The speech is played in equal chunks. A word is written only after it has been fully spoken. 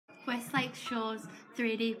Westlake Shore's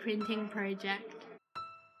 3D printing project.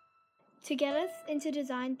 To get us into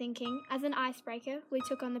design thinking, as an icebreaker, we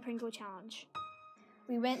took on the Pringle Challenge.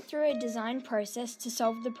 We went through a design process to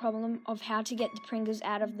solve the problem of how to get the Pringles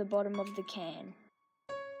out of the bottom of the can.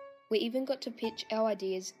 We even got to pitch our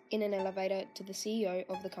ideas in an elevator to the CEO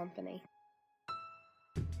of the company.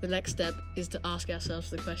 The next step is to ask ourselves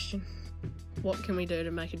the question, what can we do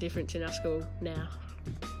to make a difference in our school now?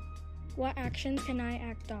 What actions can I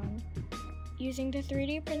act on? Using the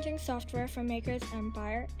 3D printing software from Maker's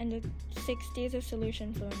Empire and the 60s of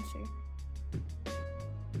Solution Fluency.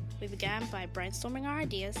 We began by brainstorming our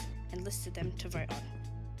ideas and listed them to vote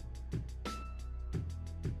on.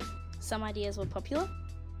 Some ideas were popular,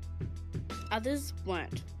 others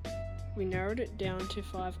weren't. We narrowed it down to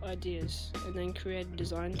 5 ideas and then created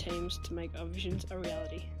design teams to make our visions a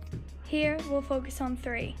reality. Here we'll focus on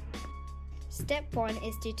 3. Step 1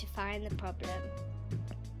 is to define the problem.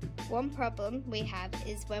 One problem we have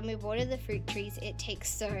is when we water the fruit trees, it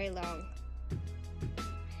takes so long.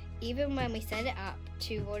 Even when we set it up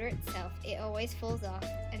to water itself, it always falls off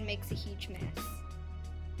and makes a huge mess.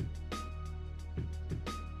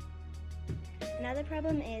 Another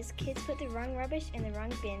problem is kids put the wrong rubbish in the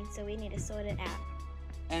wrong bin, so we need to sort it out.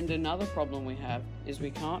 And another problem we have is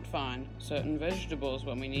we can't find certain vegetables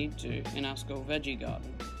when we need to in our school veggie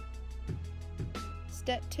garden.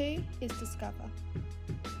 Step 2 is discover.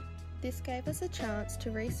 This gave us a chance to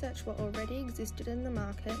research what already existed in the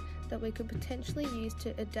market that we could potentially use to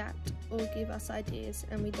adapt or give us ideas,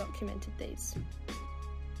 and we documented these.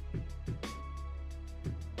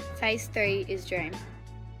 Phase 3 is dream.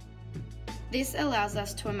 This allows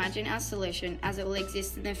us to imagine our solution as it will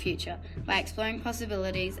exist in the future by exploring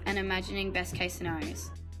possibilities and imagining best case scenarios.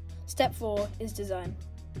 Step 4 is design.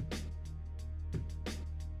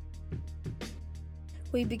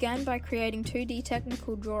 We began by creating 2D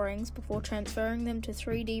technical drawings before transferring them to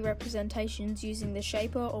 3D representations using the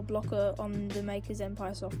Shaper or Blocker on the Maker's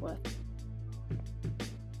Empire software.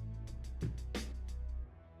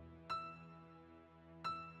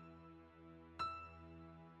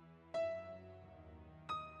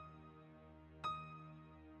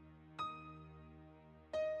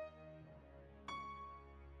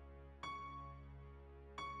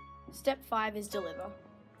 Step 5 is deliver.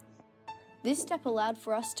 This step allowed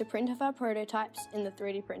for us to print off our prototypes in the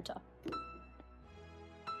 3D printer.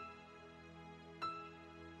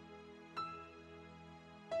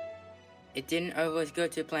 It didn't always go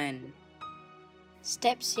to plan.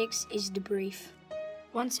 Step 6 is debrief.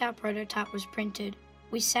 Once our prototype was printed,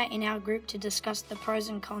 we sat in our group to discuss the pros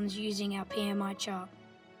and cons using our PMI chart.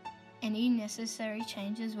 Any necessary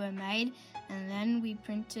changes were made, and then we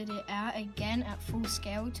printed it out again at full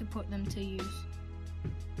scale to put them to use.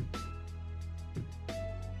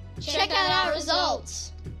 Check out our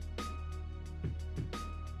results!